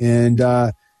uncertainty. And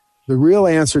the real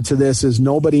answer to this is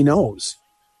nobody knows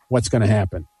what's going to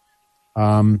happen.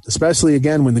 Especially,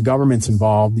 again, when the government's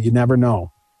involved, you never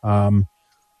know.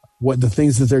 What the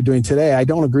things that they're doing today, I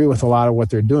don't agree with a lot of what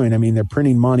they're doing. I mean, they're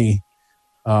printing money.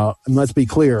 And let's be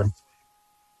clear,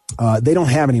 they don't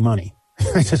have any money.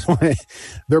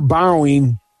 They're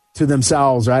borrowing to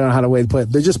themselves, or I don't know how to put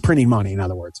it. They're just printing money, in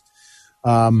other words.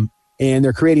 And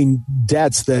they're creating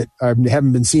debts that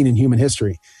haven't been seen in human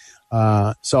history.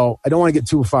 So I don't want to get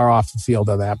too far off the field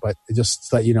of that, but just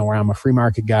to let you know where I'm a free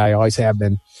market guy, always have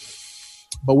been.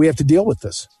 But we have to deal with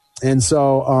this. And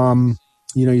so,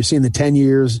 you're seeing the 10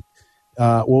 years.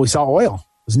 We saw oil.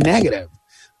 It was negative.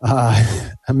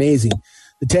 Amazing.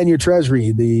 The 10-year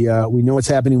treasury, we know what's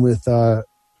happening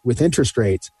with interest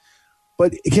rates.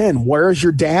 But again, where's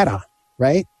your data,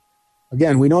 right?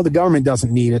 Again, we know the government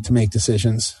doesn't need it to make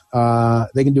decisions.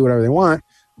 They can do whatever they want.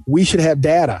 We should have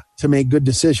data to make good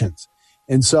decisions.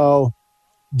 And so,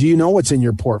 do you know what's in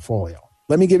your portfolio?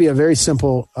 Let me give you a very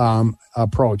simple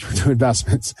approach to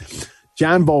investments.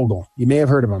 John Bogle, you may have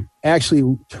heard of him.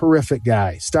 Actually, terrific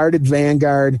guy. Started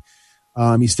Vanguard.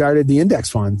 He started the index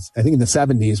funds. I think in the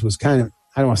 70s was kind of,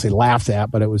 I don't want to say laughed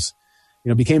at, but it was,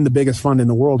 became the biggest fund in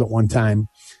the world at one time.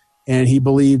 And he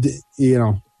believed,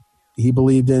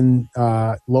 in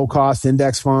low cost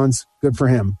index funds. Good for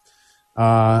him.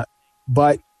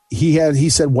 But he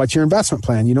said, what's your investment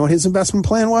plan? You know what his investment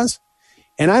plan was?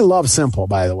 And I love simple,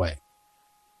 by the way.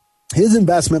 His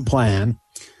investment plan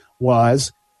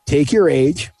was take your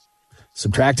age,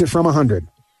 subtract it from 100.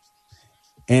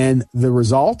 And the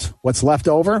result, what's left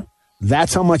over,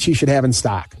 that's how much you should have in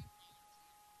stock.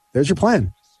 There's your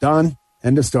plan. Done.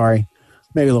 End of story.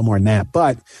 Maybe a little more than that.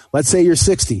 But let's say you're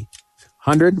 60.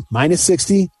 100 minus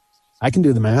 60, I can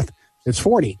do the math. It's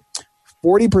 40.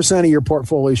 40% of your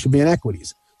portfolio should be in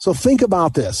equities. So think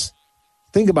about this.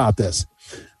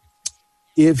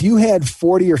 If you had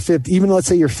 40 or 50, even let's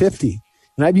say you're 50,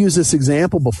 and I've used this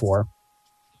example before,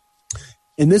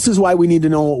 and this is why we need to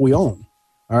know what we own.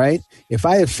 All right. If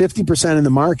I have 50% in the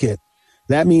market,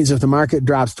 that means if the market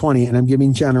drops 20, and I'm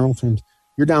giving general terms,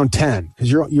 you're down 10 because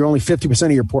you're only 50%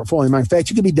 of your portfolio. In fact,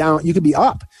 you could be down, you could be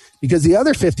up because the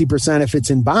other 50%, if it's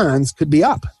in bonds, could be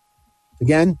up.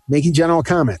 Again, making general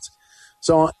comments.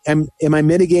 So am I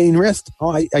mitigating risk?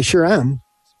 Oh, I sure am.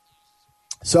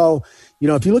 So,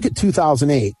 if you look at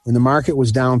 2008, when the market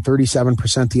was down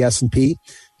 37%, the S&P,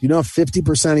 if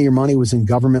 50% of your money was in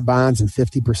government bonds and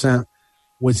 50%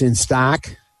 was in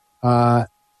stock,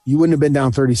 you wouldn't have been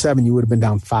down 37, you would have been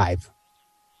down 5.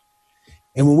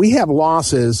 And when we have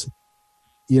losses,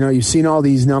 you've seen all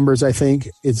these numbers, I think.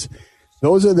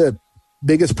 Those are the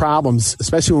biggest problems,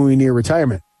 especially when we're near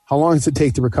retirement. How long does it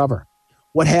take to recover?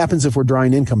 What happens if we're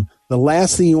drawing income? The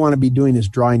last thing you want to be doing is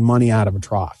drawing money out of a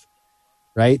trough,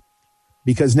 right?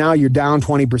 Because now you're down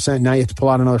 20%, now you have to pull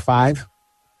out another 5.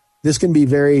 This can be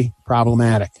very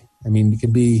problematic. I mean, it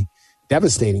can be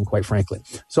devastating, quite frankly.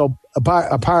 So a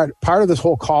part of this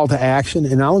whole call to action,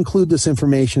 and I'll include this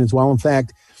information as well. In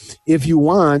fact, if you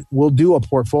want, we'll do a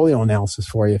portfolio analysis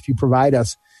for you. If you provide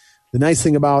us, the nice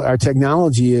thing about our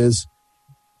technology is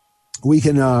we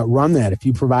can run that. If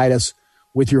you provide us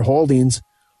with your holdings,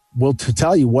 we'll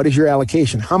tell you what is your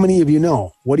allocation. How many of you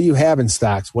know? What do you have in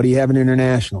stocks? What do you have in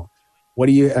international?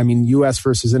 U.S.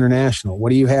 versus international. What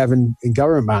do you have in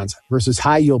government bonds versus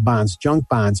high yield bonds, junk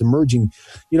bonds, emerging?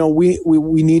 We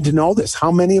need to know this.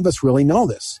 How many of us really know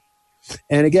this?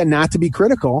 And again, not to be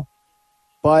critical,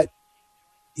 but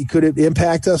could it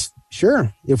impact us?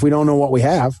 Sure, if we don't know what we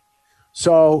have.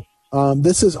 So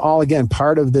this is all, again,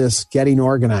 part of this getting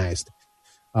organized.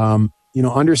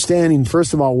 Understanding,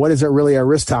 first of all, what is really our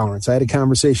risk tolerance? I had a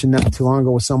conversation not too long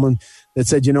ago with someone that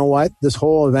said, you know what, this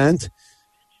whole event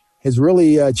has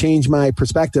really changed my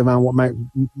perspective on what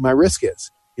my risk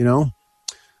is.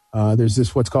 There's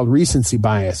this what's called recency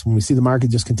bias. When we see the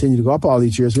market just continue to go up all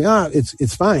these years,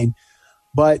 it's fine.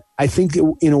 But I think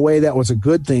in a way that was a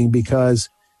good thing because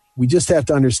we just have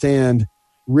to understand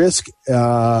risk,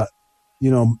 the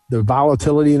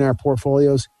volatility in our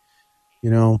portfolios,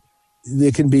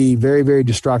 it can be very, very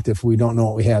destructive if we don't know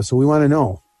what we have. So we want to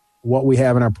know what we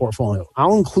have in our portfolio.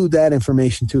 I'll include that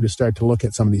information too to start to look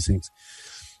at some of these things.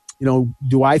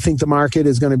 Do I think the market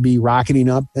is going to be rocketing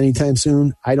up anytime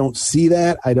soon? I don't see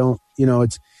that. I don't,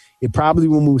 it probably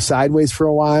will move sideways for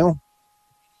a while,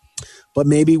 but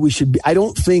maybe we should be,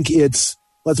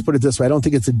 let's put it this way. I don't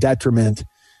think it's a detriment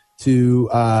to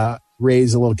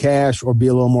raise a little cash or be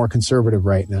a little more conservative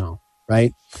right now.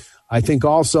 Right. I think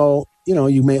also,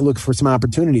 you may look for some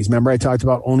opportunities. Remember, I talked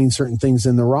about owning certain things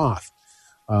in the Roth,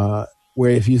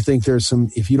 where if you think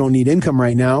if you don't need income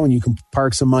right now and you can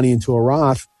park some money into a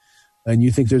Roth and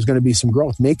you think there's going to be some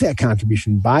growth, make that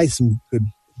contribution, buy some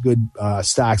good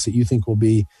stocks that you think will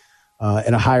be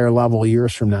at a higher level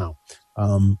years from now.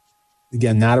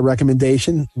 Again, not a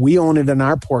recommendation. We own it in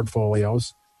our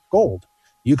portfolios. Gold.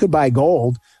 You could buy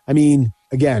gold. I mean,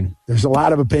 again, there's a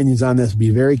lot of opinions on this. Be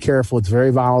very careful. It's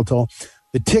very volatile.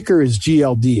 The ticker is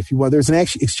GLD. If you want, there's an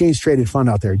exchange traded fund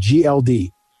out there,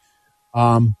 GLD,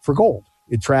 for gold.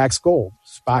 It tracks gold,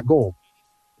 spot gold.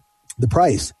 The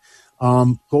price.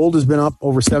 Gold has been up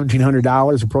over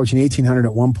 $1,700, approaching $1,800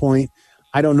 at one point.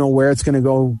 I don't know where it's going to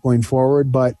go going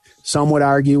forward, but some would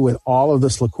argue with all of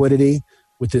this liquidity,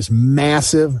 with this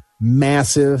massive,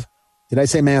 did I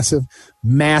say massive?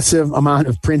 Massive amount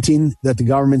of printing that the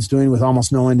government's doing with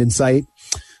almost no end in sight.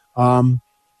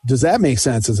 Does that make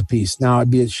sense as a piece? Now,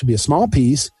 it should be a small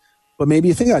piece, but maybe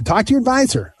you think about it. Talk to your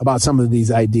advisor about some of these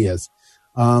ideas.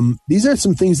 These are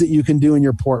some things that you can do in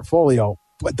your portfolio.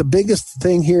 But the biggest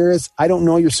thing here is, I don't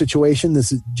know your situation.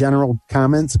 This is general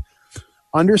comments.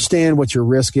 Understand what your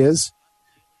risk is.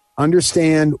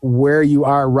 Understand where you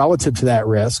are relative to that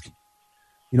risk.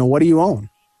 What do you own?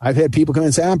 I've had people come in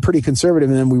and say, I'm pretty conservative,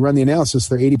 and then we run the analysis,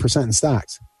 they're 80% in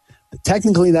stocks. But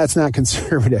technically, that's not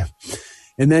conservative.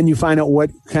 And then you find out what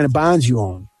kind of bonds you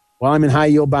own. Well, I'm in high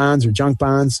yield bonds or junk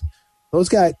bonds.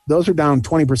 Those are down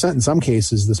 20% in some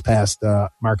cases this past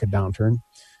market downturn.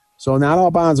 So not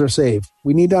all bonds are safe.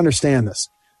 We need to understand this.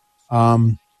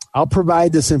 I'll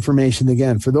provide this information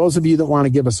again. For those of you that want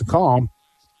to give us a call,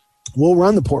 we'll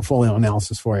run the portfolio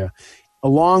analysis for you.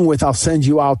 Along with, I'll send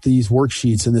you out these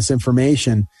worksheets and this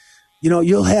information.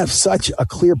 You'll have such a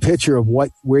clear picture of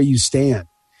where you stand.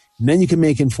 And then you can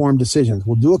make informed decisions.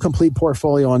 We'll do a complete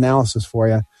portfolio analysis for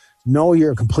you. Know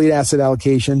your complete asset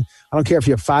allocation. I don't care if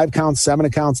you have 5 accounts, 7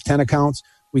 accounts, 10 accounts.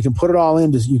 We can put it all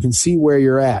in so you can see where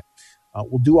you're at.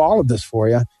 We'll do all of this for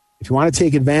you. If you want to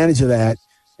take advantage of that,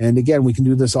 and again, we can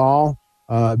do this all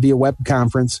via web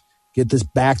conference, get this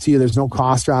back to you. There's no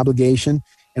cost or obligation.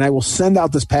 And I will send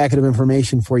out this packet of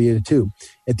information for you too.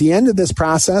 At the end of this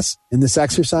process, in this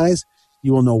exercise,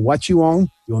 you will know what you own.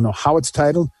 You'll know how it's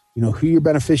titled. You know who your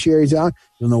beneficiaries are.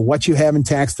 You'll know what you have in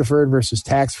tax deferred versus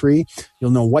tax free.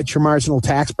 You'll know what your marginal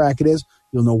tax bracket is.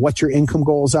 You'll know what your income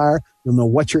goals are. You'll know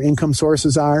what your income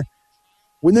sources are.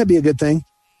 Wouldn't that be a good thing?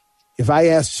 If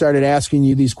I started asking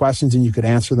you these questions and you could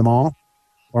answer them all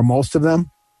or most of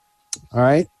them, all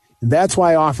right? And that's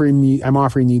why I'm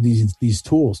offering you these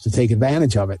tools to take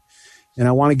advantage of it. And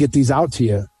I want to get these out to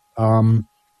you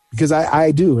because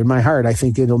I do, in my heart, I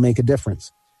think it'll make a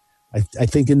difference. I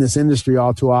think in this industry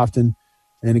all too often,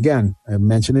 and again, I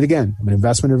mention it again, I'm an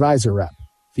investment advisor rep,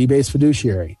 fee-based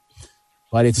fiduciary.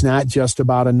 But it's not just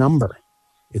about a number.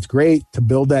 It's great to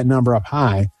build that number up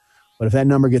high, but if that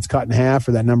number gets cut in half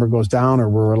or that number goes down or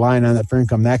we're relying on that for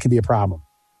income, that can be a problem.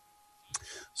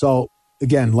 So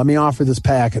again, let me offer this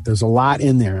packet. There's a lot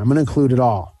in there. I'm going to include it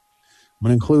all. I'm going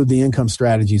to include the income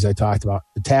strategies I talked about,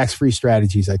 the tax-free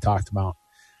strategies I talked about,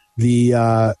 the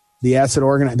asset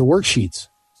organize, the worksheets.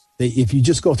 If you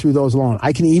just go through those alone,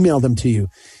 I can email them to you.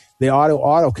 They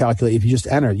auto calculate. If you just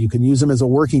enter, you can use them as a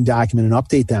working document and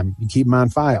update them. You keep them on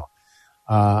file.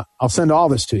 I'll send all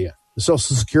this to you. The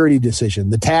Social Security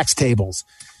decision, the tax tables.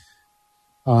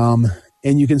 And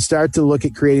you can start to look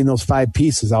at creating those 5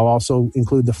 pieces. I'll also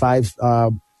include the five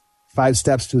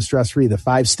steps to a stress-free, the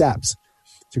 5 steps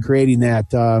to creating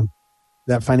that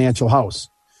financial house.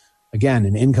 Again,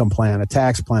 an income plan, a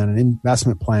tax plan, an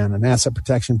investment plan, an asset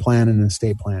protection plan, and an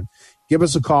estate plan. Give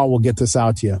us a call. We'll get this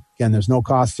out to you. Again, there's no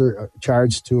cost or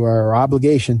charge to our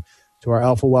obligation to our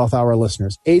Alpha Wealth Hour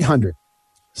listeners.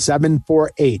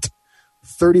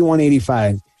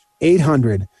 800-748-3185.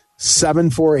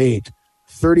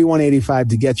 800-748-3185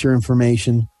 to get your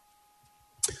information.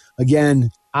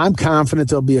 Again, I'm confident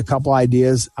there'll be a couple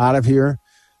ideas out of here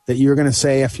that you're going to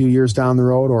say a few years down the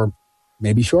road, or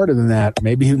maybe shorter than that,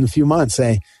 maybe in a few months,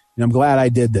 say, I'm glad I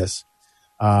did this.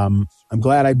 I'm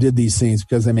glad I did these things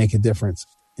because they make a difference.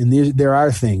 And there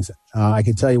are things. I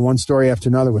can tell you one story after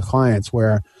another with clients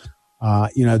where,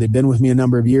 they've been with me a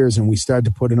number of years and we start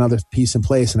to put another piece in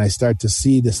place and I start to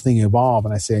see this thing evolve.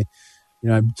 And I say,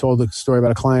 I told a story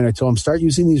about a client. I told him, start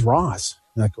using these Roths.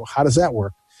 And I go, how does that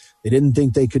work? They didn't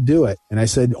think they could do it. And I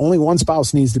said, only one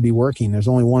spouse needs to be working. There's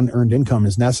only one earned income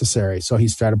is necessary. So he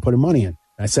started putting money in.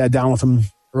 I sat down with them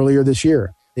earlier this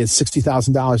year. They had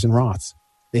 $60,000 in Roths.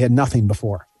 They had nothing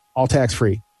before, all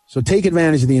tax-free. So take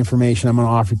advantage of the information I'm going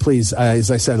to offer you. Please, as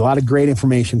I said, a lot of great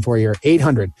information for you.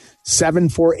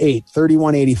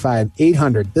 800-748-3185.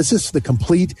 800. This is the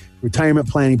complete retirement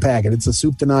planning packet. It's a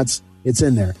soup to nuts. It's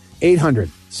in there.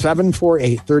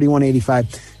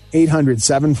 800-748-3185.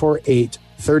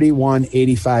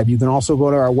 800-748-3185. You can also go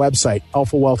to our website,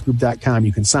 alphawealthgroup.com.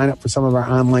 You can sign up for some of our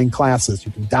online classes.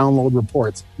 You can download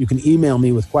reports. You can email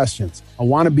me with questions. I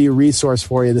want to be a resource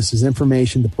for you. This is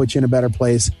information to put you in a better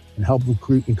place and help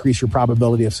increase your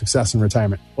probability of success in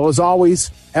retirement. Well, as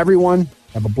always, everyone,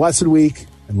 have a blessed week,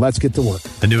 and let's get to work.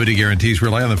 Annuity guarantees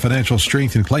rely on the financial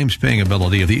strength and claims-paying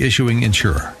ability of the issuing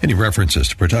insurer. Any references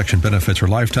to production benefits or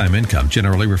lifetime income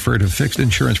generally refer to fixed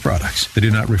insurance products. They do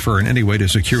not refer in any way to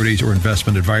securities or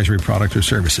investment advisory products or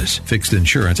services. Fixed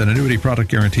insurance and annuity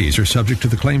product guarantees are subject to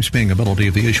the claims-paying ability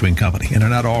of the issuing company and are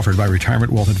not offered by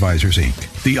Retirement Wealth Advisors,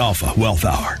 Inc. The Alpha Wealth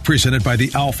Hour, presented by the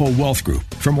Alpha Wealth Group.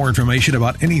 For more information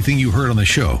about anything you heard on the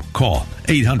show, call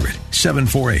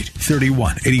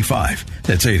 800-748-3185.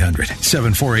 That's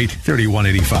 800-748-3185.